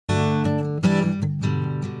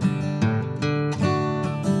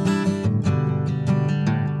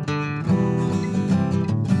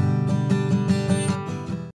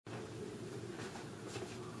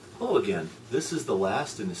This is the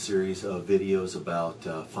last in a series of videos about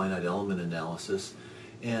finite element analysis,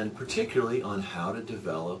 and particularly on how to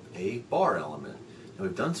develop a bar element. Now,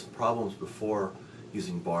 we've done some problems before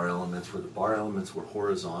using bar elements where the bar elements were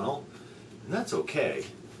horizontal, and that's okay,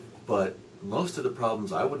 but most of the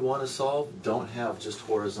problems I would want to solve don't have just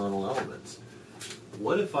horizontal elements.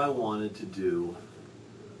 What if I wanted to do,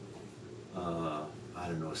 I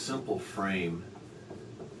don't know, a simple frame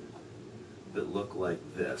that looked like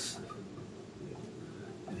this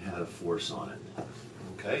and had a force on it?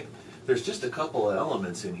 Okay? There's just a couple of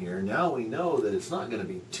elements in here. Now we know that it's not going to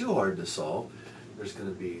be too hard to solve. There's going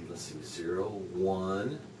to be, let's see, 0,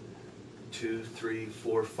 1, 2, 3,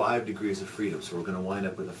 4, 5 degrees of freedom. So we're going to wind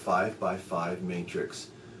up with a 5 by 5 matrix,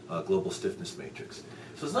 global stiffness matrix.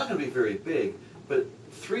 So it's not going to be very big, but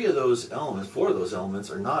 4 of those elements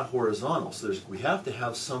are not horizontal. So we have to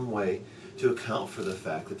have some way to account for the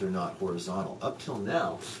fact that they're not horizontal. Up till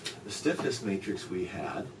now, the stiffness matrix we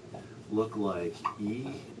had looked like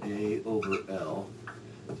EA over L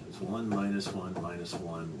times 1 minus 1 minus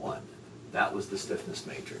 1, 1. That was the stiffness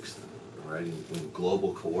matrix, right, in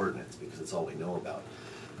global coordinates, because that's all we know about.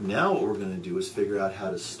 Now what we're going to do is figure out how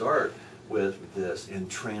to start with this and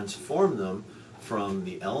transform them from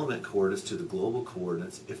the element coordinates to the global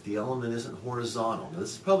coordinates if the element isn't horizontal. Now,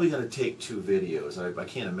 this is probably going to take 2 videos. I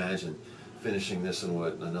can't imagine finishing this in,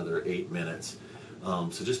 another 8 minutes. So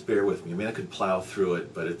just bear with me. I mean, I could plow through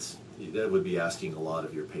it, but that would be asking a lot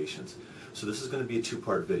of your patience. So this is going to be a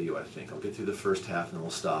 2-part video, I think. I'll get through the first half, and then we'll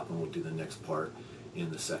stop, and we'll do the next part in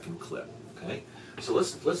the second clip. Okay? So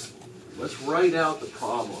let's write out the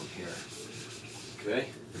problem here. Okay?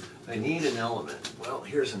 I need an element. Well,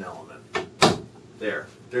 here's an element.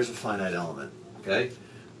 There's a finite element. Okay?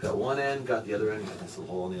 Got one end, got the other end, got this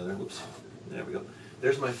little hole in the other end. Oops. There we go.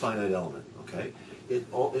 There's my finite element. Okay? It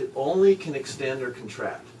only can extend or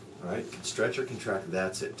contract. All right? It can stretch or contract.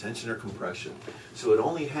 That's it. Tension or compression. So it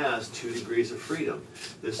only has 2 degrees of freedom.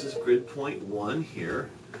 This is grid point 1 here,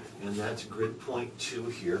 and that's grid point 2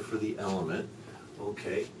 here for the element.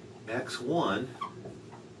 Okay? X1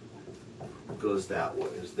 goes that way,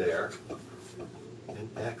 is there,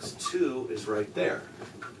 and X2 is right there.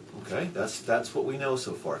 Okay, that's what we know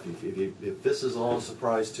so far. If this is all a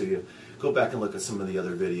surprise to you, go back and look at some of the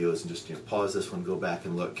other videos and just pause this one, go back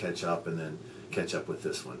and look, catch up, and then catch up with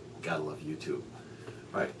this one. Gotta love YouTube.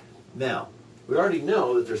 All right, now we already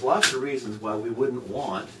know that there's lots of reasons why we wouldn't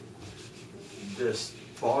want this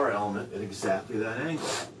bar element at exactly that angle.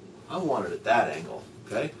 I want it at that angle.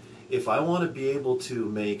 Okay, if I want to be able to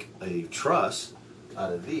make a truss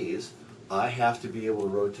out of these, I have to be able to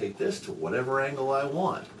rotate this to whatever angle I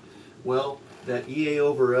want. Well, that EA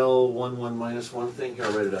over L 1, 1 minus 1 thing, here,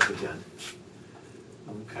 I'll write it up again.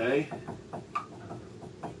 Okay.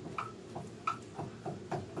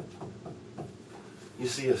 You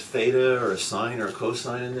see a theta or a sine or a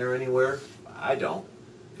cosine in there anywhere? I don't.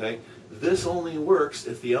 Okay. This only works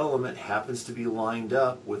if the element happens to be lined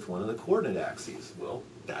up with one of the coordinate axes. Well,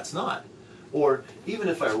 that's not. Or even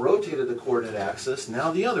if I rotated the coordinate axis,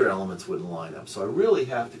 now the other elements wouldn't line up. So I really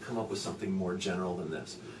have to come up with something more general than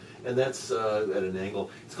this. And that's at an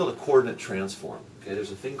angle. It's called a coordinate transform. Okay,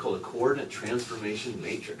 there's a thing called a coordinate transformation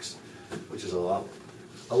matrix, which is a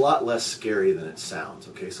lot less scary than it sounds.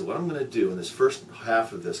 Okay, so what I'm going to do in this first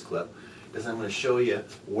half of this clip is I'm going to show you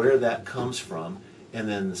where that comes from. And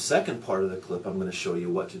then the second part of the clip, I'm going to show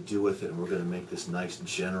you what to do with it, and we're going to make this nice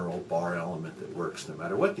general bar element that works no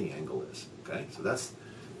matter what the angle is. Okay, so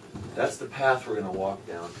that's the path we're going to walk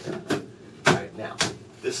down here. All right, now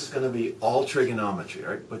this is going to be all trigonometry,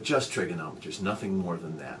 right? But just trigonometry, there's nothing more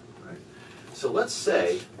than that, right? So let's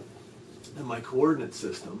say in my coordinate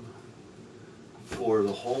system for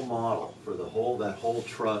the whole model, for that whole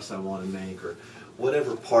truss I want to make, or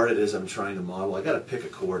whatever part it is I'm trying to model, I got to pick a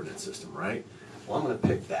coordinate system, right? Well, I'm going to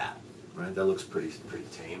pick that, right? That looks pretty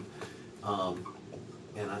tame.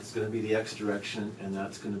 And that's going to be the x direction, and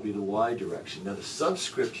that's going to be the y direction. Now, the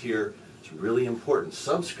subscript here is really important.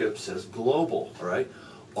 Subscript says global, all right?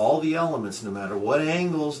 All the elements, no matter what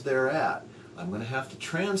angles they're at, I'm going to have to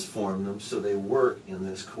transform them so they work in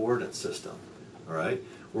this coordinate system, all right?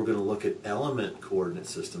 We're going to look at element coordinate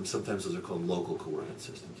systems. Sometimes those are called local coordinate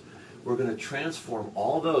systems. We're going to transform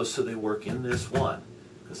all those so they work in this one.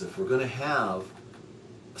 Because if we're going to have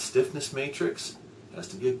a stiffness matrix, it has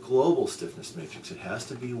to be a global stiffness matrix. It has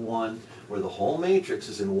to be one where the whole matrix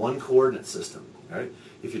is in one coordinate system. Right?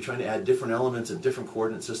 If you're trying to add different elements in different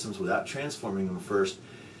coordinate systems without transforming them first,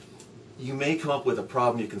 you may come up with a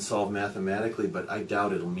problem you can solve mathematically, but I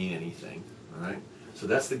doubt it'll mean anything. All right? So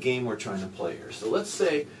that's the game we're trying to play here. So let's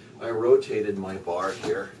say I rotated my bar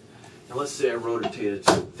here, And let's say I rotate it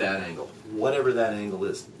to that angle, whatever that angle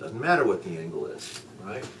is. Doesn't matter what the angle is,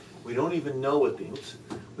 right? We don't even know what the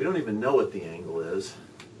angle is.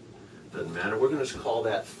 Doesn't matter. We're going to just call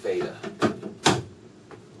that theta.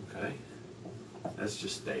 Okay, that's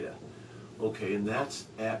just theta. Okay, and that's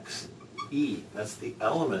xe. That's the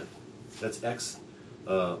element. That's x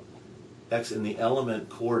in the element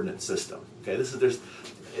coordinate system. Okay, there's,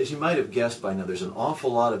 as you might have guessed by now, there's an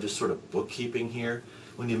awful lot of just sort of bookkeeping here.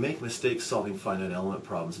 When you make mistakes solving finite element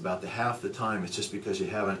problems, about half the time it's just because you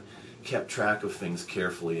haven't kept track of things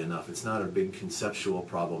carefully enough. It's not a big conceptual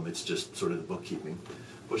problem, it's just sort of the bookkeeping,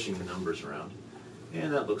 pushing the numbers around.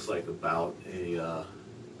 And that looks like about a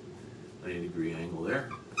 90-degree angle there.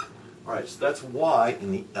 All right, so that's y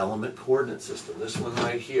in the element coordinate system, this one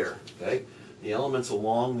right here, okay? The element's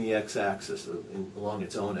along the x-axis, along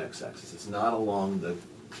its own x-axis. It's not along the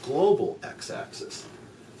global x-axis,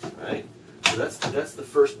 right? So that's the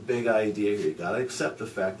first big idea here. You've got to accept the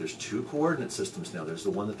fact there's two coordinate systems now. There's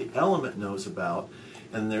the one that the element knows about,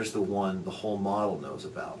 and there's the one the whole model knows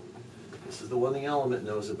about. This is the one the element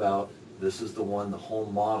knows about. This is the one the whole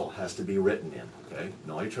model has to be written in, okay?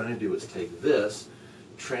 And all you're trying to do is take this,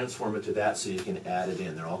 transform it to that so you can add it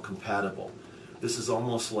in. They're all compatible. This is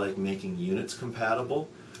almost like making units compatible.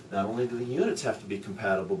 Not only do the units have to be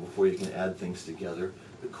compatible before you can add things together,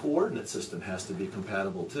 the coordinate system has to be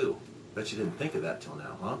compatible too. Bet you didn't think of that till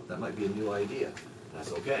now, huh? That might be a new idea.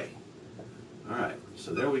 That's okay. All right,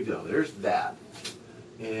 so there we go. There's that.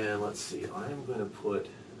 And let's see, I'm going to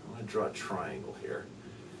draw a triangle here.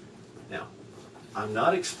 Now, I'm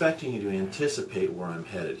not expecting you to anticipate where I'm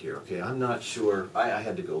headed here, okay? I'm not sure. I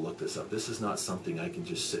had to go look this up. This is not something I can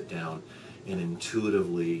just sit down and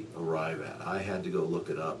intuitively arrive at. I had to go look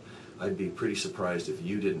it up. I'd be pretty surprised if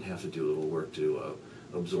you didn't have to do a little work to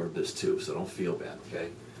absorb this too, so don't feel bad, okay?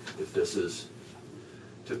 If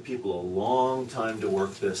took people a long time to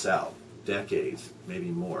work this out, decades, maybe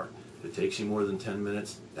more. If it takes you more than 10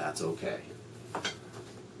 minutes, that's okay.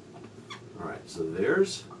 All right, so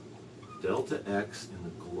there's delta x in the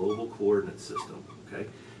global coordinate system, okay?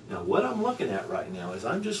 Now what I'm looking at right now is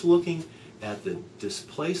I'm just looking at the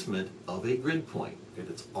displacement of a grid point, okay?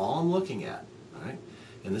 That's all I'm looking at, all right?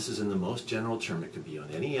 And this is in the most general term. It could be on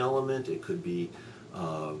any element, it could be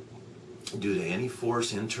due to any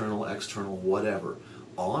force, internal, external, whatever.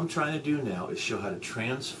 All I'm trying to do now is show how to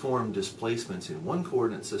transform displacements in one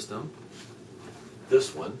coordinate system,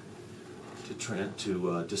 this one,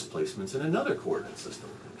 to displacements in another coordinate system,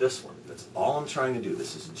 this one. That's all I'm trying to do.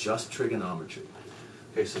 This is just trigonometry.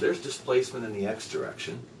 Okay, so there's displacement in the x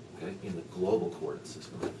direction, okay, in the global coordinate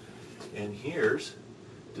system. And here's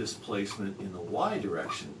displacement in the y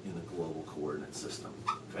direction in the global coordinate system.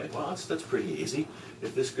 Okay, well, that's pretty easy.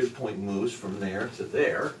 If this grid point moves from there to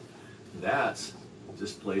there, that's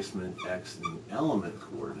displacement x in the element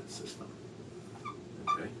coordinate system.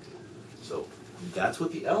 Okay, so that's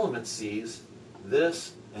what the element sees.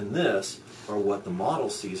 This and this are what the model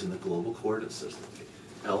sees in the global coordinate system. Okay.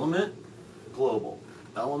 Element, global.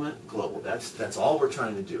 Element, global. That's all we're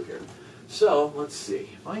trying to do here. So let's see.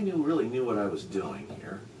 If I really knew what I was doing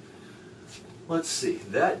here, let's see.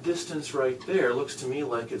 That distance right there looks to me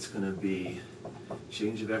like it's going to be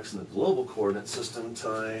change of x in the global coordinate system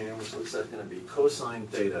times, what's that going to be? Cosine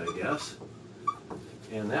theta, I guess.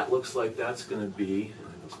 And that looks like that's going to be,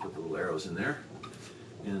 let's put the little arrows in there,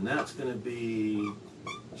 and that's going to be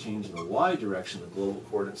change in the y direction, the global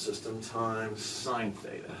coordinate system times sine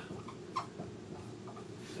theta.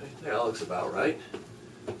 Okay, that looks about right.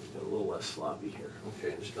 Got a little less sloppy here.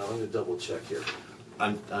 Okay, now I'm going to double check here.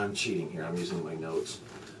 I'm cheating here. I'm using my notes.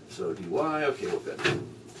 So dy, okay, we're good.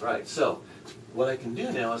 All right, so what I can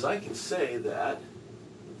do now is I can say that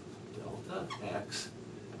delta x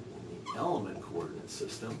in the element coordinate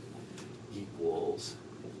system equals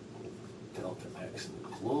delta x in the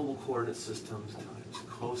global coordinate system times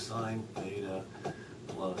cosine theta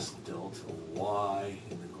plus delta y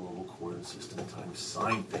in the global coordinate system times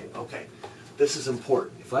sine theta. Okay, this is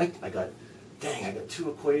important. If I got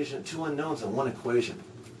two unknowns and one equation.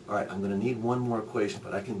 All right, I'm going to need one more equation,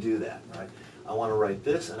 but I can do that. All right, I want to write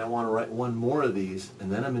this, and I want to write one more of these,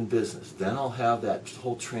 and then I'm in business. Then I'll have that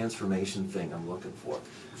whole transformation thing I'm looking for.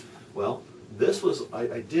 Well,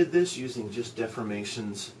 I did this using just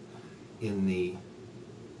deformations in the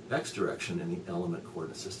x direction in the element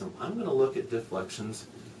coordinate system. I'm going to look at deflections,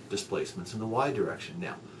 displacements in the y direction.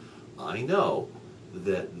 Now, I know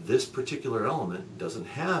that this particular element doesn't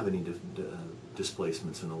have any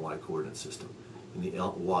displacements in the y coordinate system, in the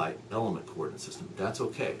y element coordinate system. That's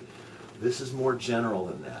okay. This is more general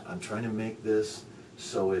than that. I'm trying to make this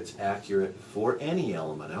so it's accurate for any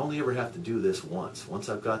element. I only ever have to do this once. Once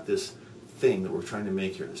I've got this thing that we're trying to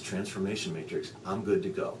make here, this transformation matrix, I'm good to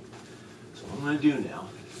go. So what I'm going to do now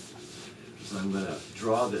is I'm going to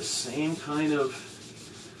draw this same kind of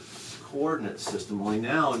coordinate system, only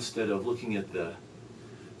now instead of looking at the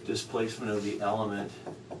displacement of the element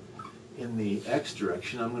in the x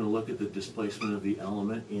direction, I'm going to look at the displacement of the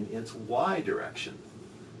element in its y direction.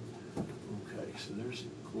 Okay, so there's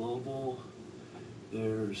global,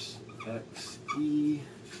 there's xe,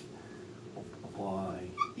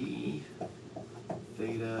 ye,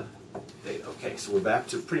 theta, theta. Okay, so we're back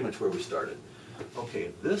to pretty much where we started.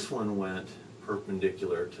 Okay, this one went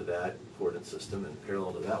perpendicular to that coordinate system and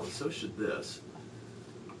parallel to that one, so should this.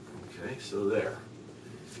 Okay, so there.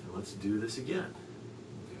 And let's do this again.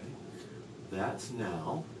 Okay, that's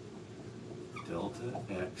now delta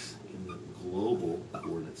x in the global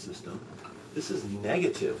coordinate system. This is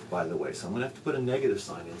negative, by the way, so I'm going to have to put a negative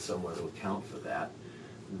sign in somewhere to account for that.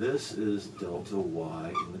 This is delta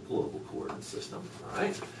y in the global coordinate system. All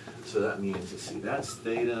right, so that means, let's see, that's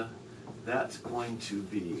theta. That's going to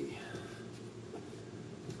be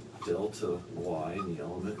delta y in the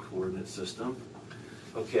element coordinate system.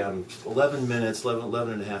 Okay, I'm 11 minutes,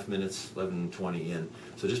 11 and a half minutes, 11:20 in.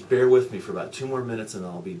 So just bear with me for about 2 more minutes and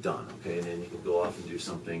I'll be done, okay? And then you can go off and do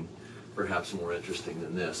something perhaps more interesting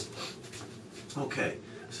than this. Okay,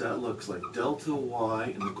 so that looks like delta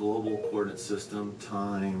y in the global coordinate system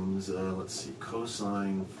times, let's see,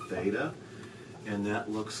 cosine theta. And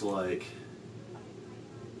that looks like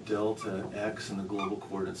delta x in the global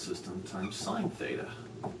coordinate system times sine theta.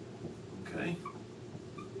 Okay.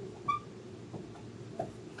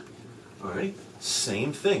 Alright,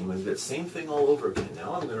 same thing. We've got same thing all over again.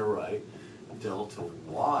 Now I'm going to write delta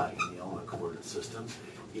y in the element coordinate system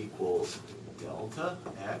equals delta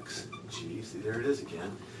x g. See, there it is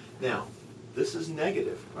again. Now, this is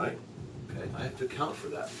negative, right? Okay, I have to account for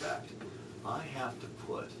that fact. I have to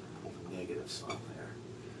put a negative sign there.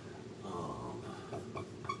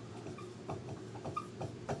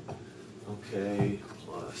 Okay,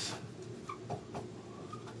 plus,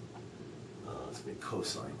 let's make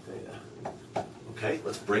cosine theta. Okay,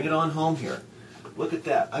 let's bring it on home here. Look at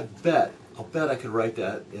that. I'll bet I could write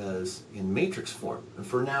that as in matrix form. And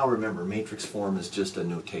for now, remember, matrix form is just a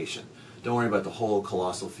notation. Don't worry about the whole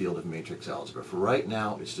colossal field of matrix algebra. For right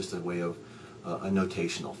now, it's just a way of a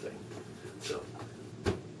notational thing. So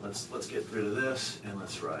let's get rid of this and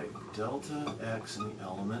let's write delta x in the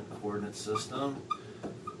element coordinate system.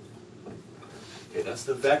 Okay, that's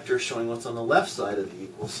the vector showing what's on the left side of the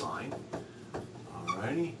equal sign.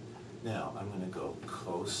 Alrighty. Now I'm going to go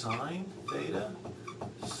cosine theta,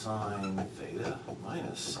 sine theta,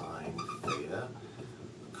 minus sine theta,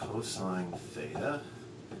 cosine theta.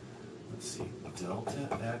 Let's see,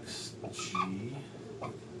 delta x g.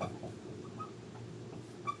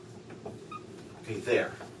 Okay,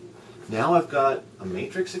 there. Now I've got a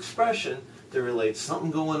matrix expression that relates something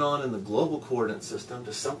going on in the global coordinate system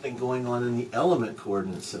to something going on in the element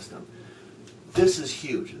coordinate system. This is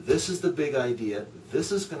huge. This is the big idea.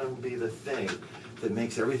 This is going to be the thing that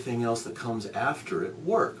makes everything else that comes after it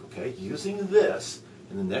work. Okay, using this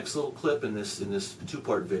in the next little clip in this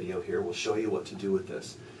 2-part video here, we'll show you what to do with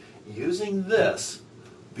this. Using this,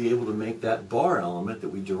 be able to make that bar element that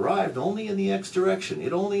we derived only in the x direction.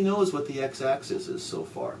 It only knows what the x-axis is so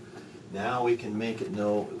far. Now we can make it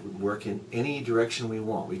work in any direction we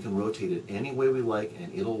want. We can rotate it any way we like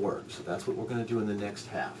and it'll work. So that's what we're going to do in the next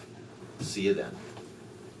half. See you then.